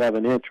that you have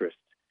an interest,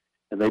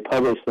 and they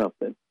publish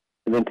something.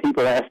 And then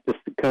people ask to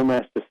come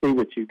ask to see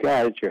what you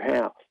got at your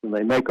house, and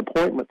they make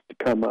appointments to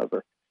come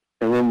over.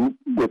 And then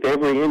with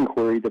every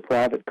inquiry, the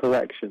private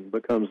collection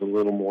becomes a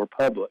little more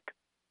public.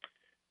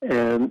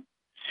 And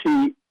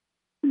she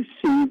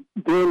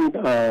then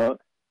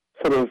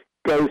sort of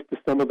goes to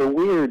some of the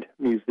weird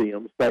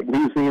museums, like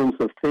museums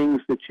of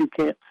things that you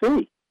can't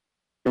see.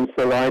 And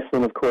so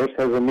Iceland, of course,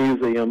 has a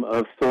museum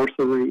of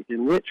sorcery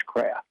and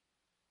witchcraft.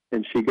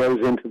 And she goes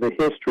into the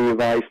history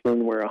of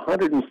Iceland, where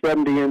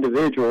 170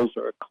 individuals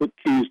are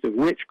accused of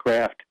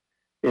witchcraft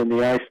in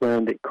the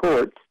Icelandic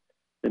courts,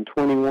 and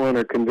 21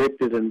 are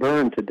convicted and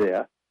burned to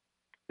death.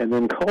 And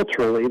then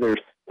culturally,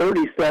 there's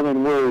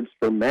 37 words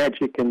for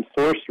magic and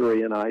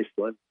sorcery in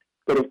Iceland,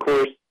 but of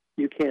course,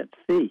 you can't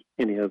see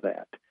any of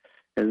that.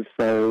 And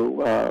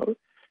so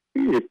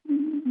she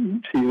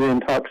then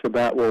talks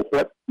about, well,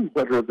 what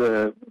are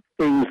the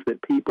things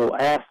that people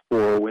ask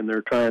for when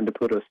they're trying to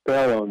put a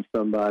spell on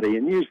somebody?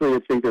 And usually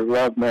it's either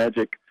love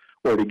magic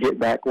or to get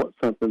back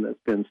something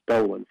that's been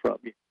stolen from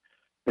you.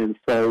 And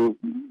so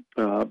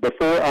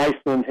before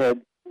Iceland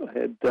had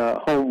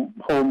home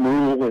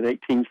rule in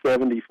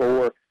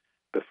 1874,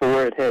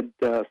 before it had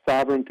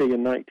sovereignty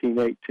in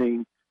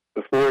 1918,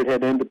 before it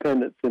had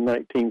independence in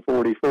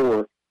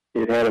 1944,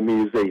 it had a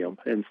museum.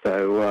 And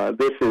so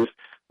this is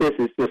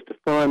just a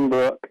fun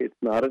book. It's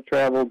not a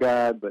travel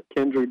guide, but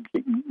Kendra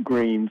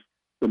Green's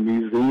The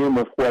Museum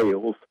of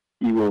Whales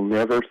You Will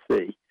Never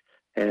See.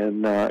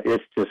 And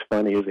it's just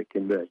funny as it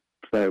can be.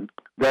 So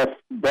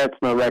that's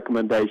my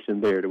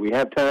recommendation there. Do we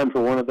have time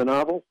for one of the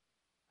novels?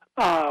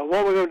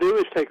 What we're going to do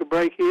is take a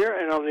break here,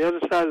 and on the other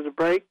side of the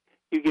break,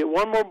 you get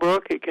one more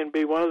book. It can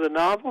be one of the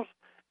novels.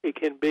 It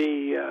can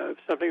be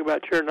something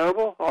about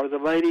Chernobyl or the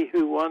lady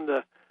who won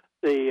the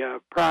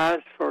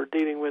prize for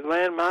dealing with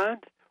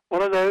landmines.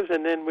 One of those,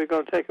 and then we're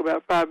going to take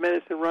about 5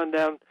 minutes and run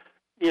down,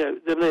 the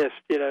list,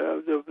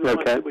 of the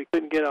ones that we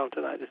couldn't get on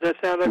tonight. Does that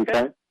sound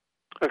okay?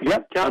 Okay.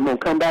 Yep. John, I'm going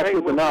to come back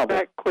with the novel.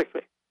 Back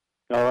quickly.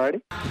 All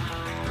righty.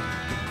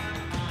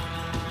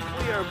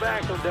 We are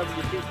back on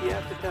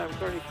WPTF, the Tom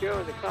Kearney Show,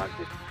 and the clock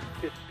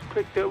just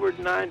clicked over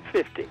to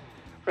 9:50.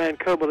 Rand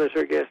Coble is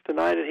our guest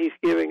tonight, and he's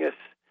giving us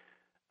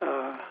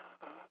a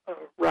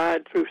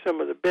ride through some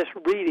of the best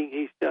reading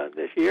he's done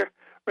this year.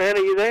 Rand,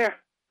 are you there?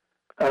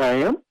 I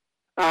am.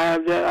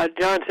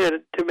 John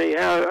said to me,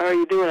 how are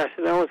you doing? I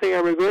said, the only thing I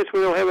regret is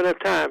we don't have enough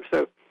time.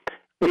 So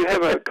you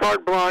have a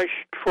carte blanche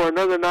for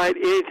another night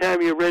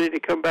anytime you're ready to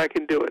come back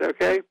and do it,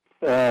 okay?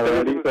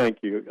 Righty, thank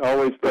you.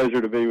 Always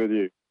pleasure to be with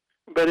you.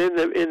 But in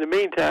the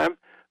meantime,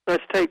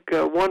 let's take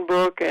one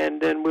book, and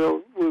then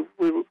we'll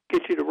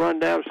get you to run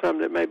down some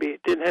that maybe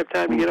didn't have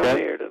time to get on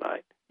the air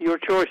tonight. Your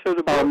choice of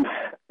the book?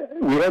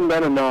 We haven't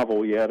done a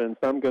novel yet, and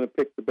so I'm going to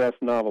pick the best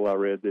novel I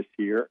read this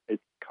year.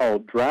 It's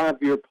called Drive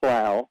Your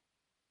Plow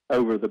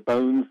Over the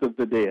Bones of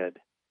the Dead,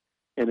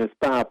 and it's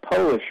by a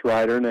Polish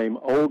writer named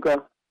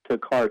Olga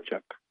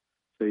Tokarczuk.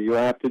 So you'll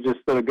have to just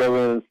sort of go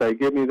in and say,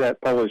 give me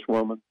that Polish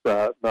woman's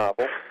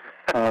novel.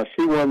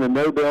 She won the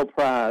Nobel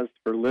Prize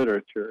for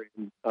Literature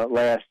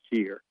last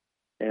year,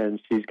 and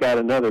she's got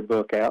another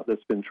book out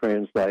that's been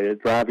translated,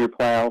 Drive Your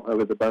Plow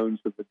Over the Bones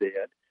of the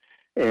Dead.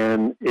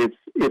 And it's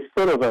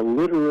sort of a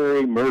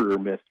literary murder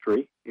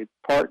mystery. It's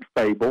part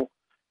fable,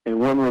 and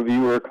one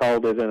reviewer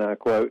called it, and I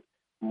quote,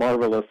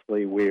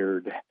 marvelously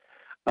weird.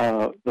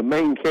 The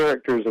main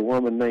character is a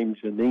woman named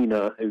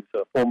Janina, who's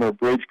a former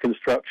bridge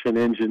construction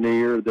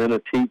engineer, then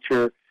a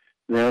teacher.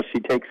 Now she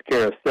takes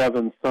care of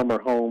 7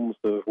 summer homes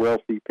of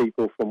wealthy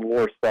people from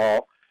Warsaw,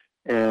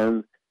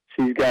 and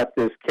she's got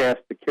this cast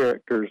of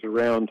characters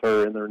around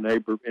her in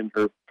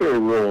her very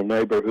rural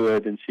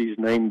neighborhood, and she's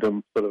named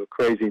them sort of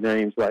crazy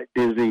names like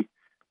Dizzy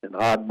and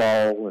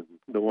Oddball, and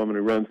the woman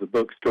who runs the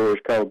bookstore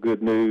is called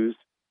Good News.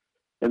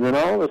 And then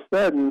all of a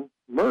sudden,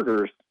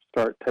 murders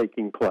start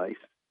taking place.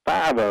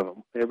 5 of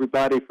them.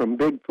 Everybody from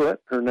Bigfoot,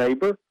 her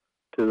neighbor,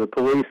 to the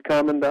police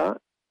commandant,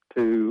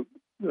 to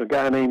a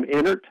guy named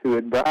Ennert, who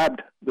had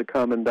bribed the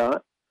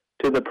commandant,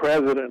 to the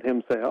president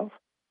himself,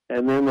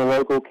 and then the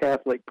local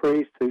Catholic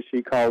priest, who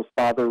she calls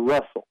Father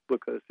Russell,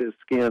 because he's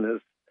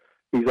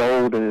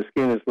old and his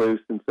skin is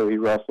loose, and so he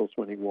rustles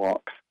when he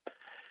walks.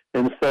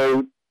 And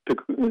so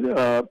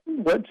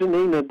what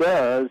Janina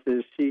does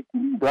is she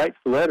writes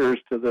letters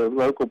to the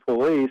local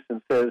police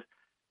and says,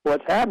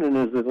 what's happening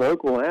is that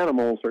local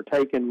animals are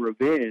taking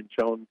revenge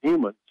on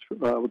humans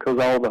because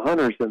all the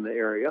hunters in the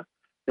area.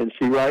 And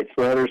she writes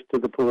letters to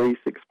the police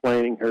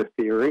explaining her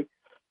theory.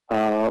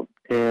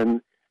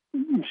 And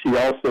she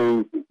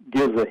also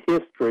gives a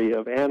history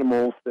of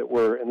animals that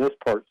were, and this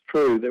part's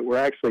true, that were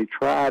actually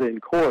tried in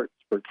courts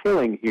for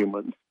killing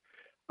humans.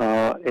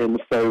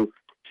 And so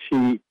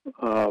she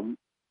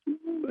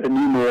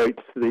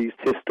enumerates these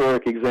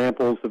historic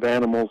examples of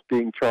animals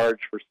being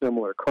charged for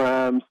similar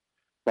crimes.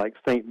 Like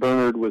St.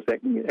 Bernard was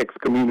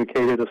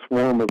excommunicated a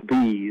swarm of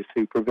bees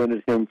who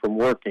prevented him from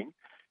working.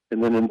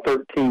 And then in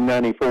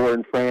 1394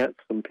 in France,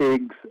 some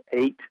pigs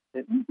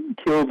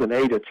killed and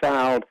ate a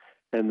child,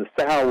 and the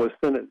sow was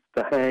sentenced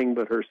to hang,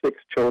 but her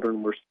 6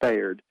 children were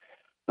spared.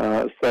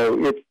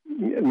 So it's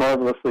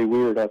marvelously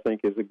weird, I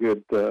think, is a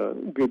good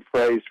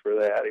phrase for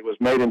that. It was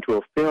made into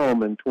a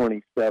film in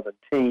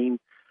 2017,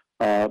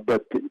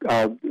 but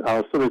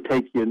I'll sort of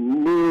take you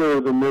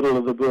near the middle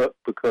of the book,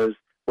 because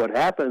what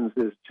happens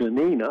is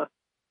Janina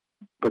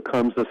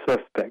becomes a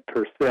suspect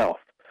herself.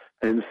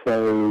 And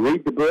so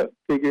read the book,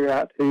 figure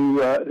out who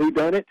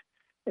done it,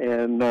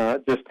 and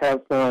just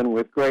have fun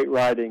with great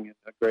writing and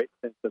a great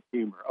sense of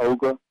humor.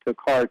 Olga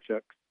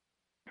Tokarczuk's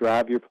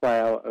Drive Your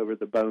Plow Over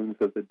the Bones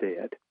of the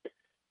Dead.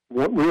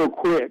 Real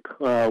quick,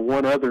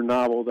 one other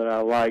novel that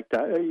I liked,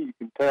 you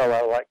can tell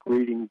I like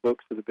reading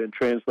books that have been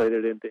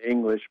translated into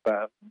English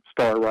by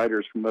star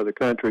writers from other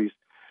countries.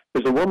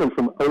 There's a woman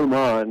from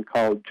Oman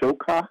called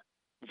Jokha,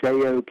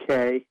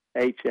 Jokha,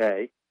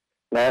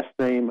 last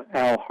name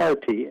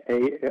Alharti,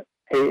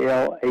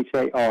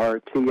 Alharthi,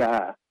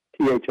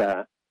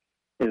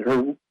 and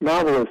her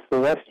novel is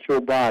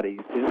Celestial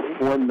Bodies.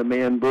 It won the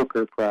Man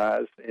Booker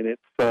Prize, and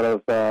it's sort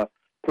of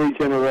three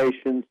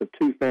generations of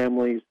two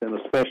families, and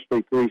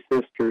especially three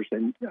sisters.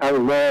 And I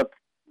love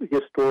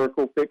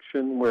historical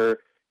fiction where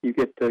you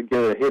get to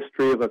get a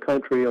history of a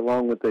country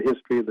along with the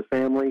history of the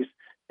families,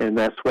 and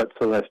that's what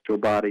Celestial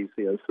Bodies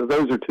is. So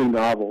those are two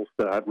novels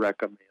that I'd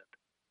recommend.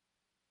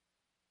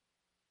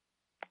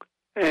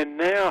 And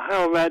now,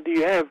 how about, do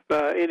you have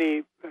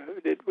any,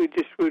 that we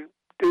just would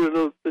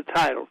do the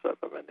titles of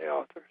them and the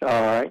authors? All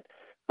right.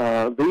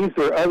 These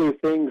are other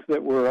things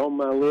that were on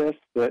my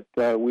list that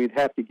we'd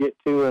have to get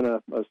to in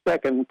a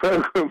second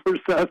program or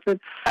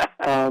something.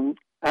 I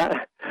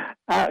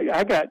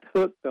got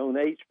hooked on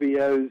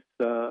HBO's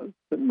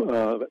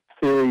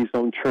series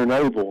on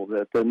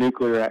Chernobyl, the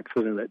nuclear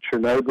accident at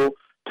Chernobyl.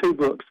 Two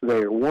books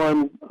there.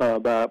 One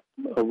about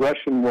a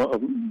Russian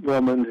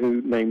woman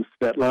who named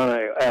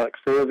Svetlana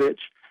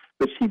Alexievich,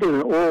 but she did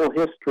an oral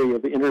history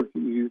of the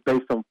interviews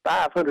based on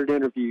 500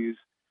 interviews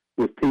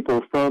with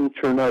people from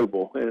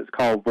Chernobyl, and it's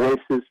called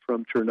Voices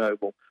from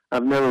Chernobyl.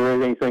 I've never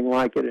read anything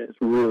like it, and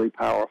it's really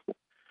powerful.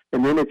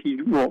 And then if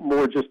you want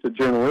more just a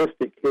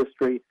journalistic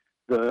history,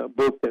 the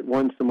book that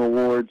won some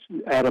awards,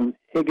 Adam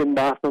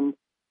Higginbotham,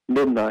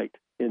 Midnight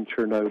in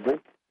Chernobyl.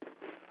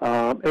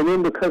 And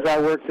then because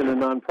I worked in a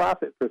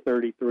nonprofit for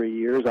 33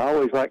 years, I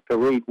always like to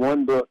read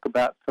one book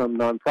about some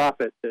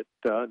nonprofit that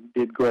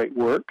did great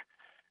work.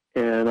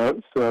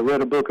 And so I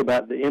read a book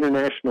about the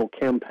international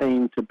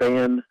campaign to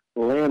ban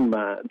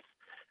landmines.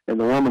 And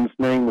the woman's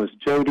name was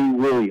Jody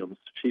Williams.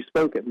 She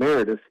spoke at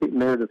Meredith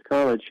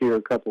College here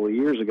a couple of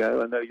years ago.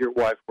 I know your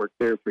wife worked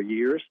there for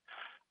years,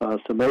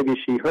 so maybe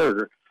she heard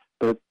her.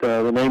 But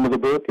the name of the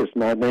book is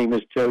My Name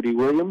is Jody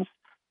Williams,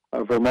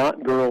 A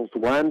Vermont Girl's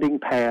Winding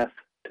Path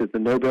to the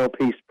Nobel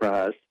Peace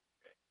Prize.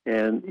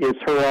 And it's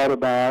her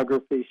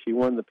autobiography. She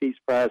won the Peace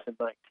Prize in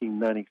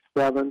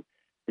 1997,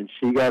 and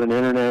she got an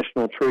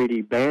international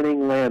treaty banning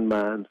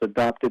landmines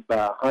adopted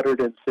by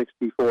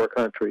 164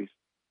 countries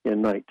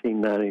in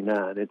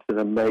 1999. It's an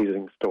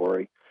amazing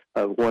story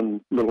of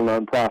one little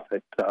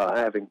nonprofit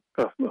having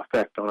an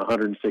effect on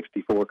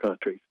 164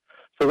 countries.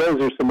 So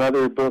those are some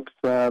other books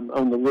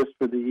on the list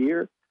for the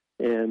year.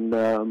 And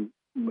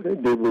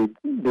did we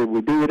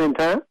do it in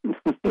time?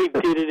 We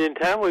did it in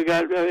time. We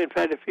got, in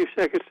fact, a few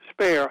seconds to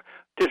spare.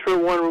 Just for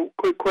one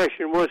quick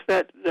question, was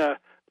that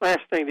last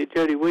thing that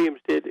Jody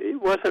Williams did,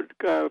 wasn't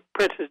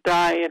Princess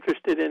Di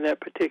interested in that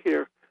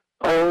particular?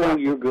 Oh,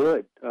 you're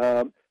good.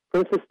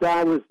 Princess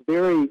Di was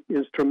very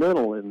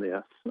instrumental in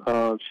this.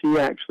 She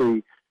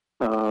actually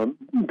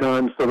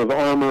donned sort of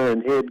armor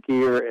and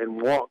headgear and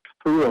walked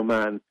through a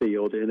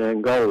minefield in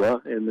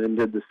Angola, and then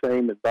did the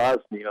same in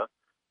Bosnia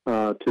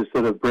to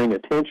sort of bring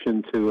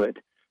attention to it.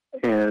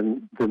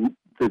 And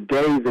the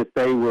day that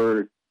they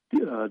were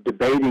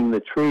debating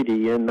the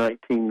treaty in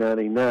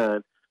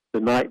 1999, the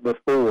night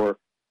before,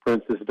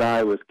 Princess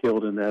Di was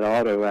killed in that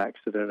auto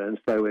accident, and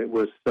so it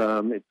was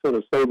it sort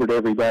of sobered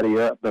everybody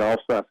up, but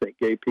also I think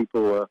gave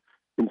people an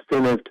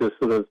incentive to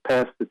sort of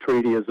pass the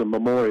treaty as a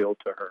memorial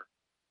to her.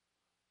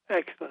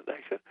 Excellent,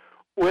 excellent.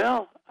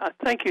 Well,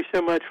 thank you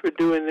so much for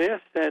doing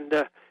this,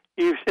 and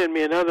you sent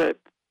me another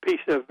piece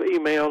of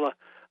email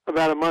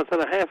about a month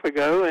and a half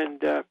ago,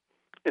 and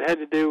it had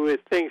to do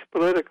with things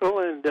political,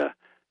 and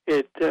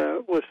it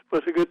was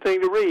a good thing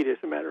to read, as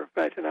a matter of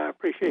fact, and I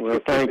appreciate you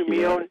keeping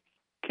me on.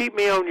 Keep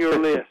me on your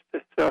list.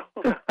 So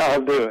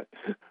I'll do it.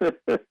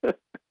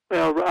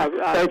 Well,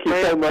 thank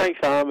you so much,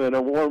 Tom, and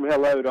a warm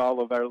hello to all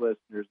of our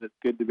listeners. It's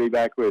good to be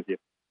back with you.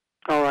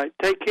 All right.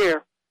 Take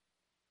care.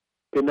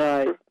 Good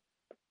night.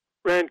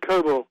 Rand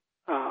Coble,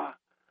 a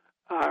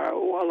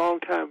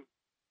longtime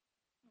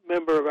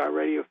member of our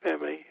radio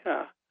family,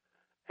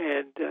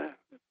 and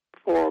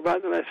for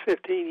about the last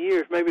 15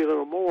 years, maybe a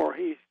little more,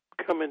 he's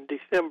come in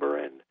December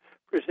and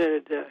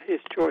presented his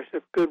choice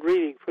of good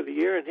reading for the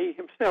year, and he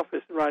himself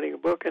is writing a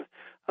book, and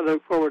I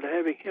look forward to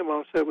having him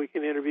on so we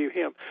can interview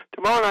him.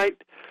 Tomorrow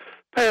night,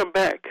 Pam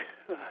Beck,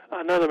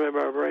 another member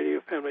of our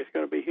radio family, is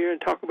going to be here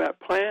and talk about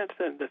plants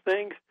and the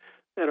things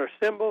that are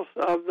symbols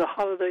of the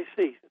holiday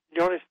season.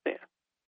 Join us then.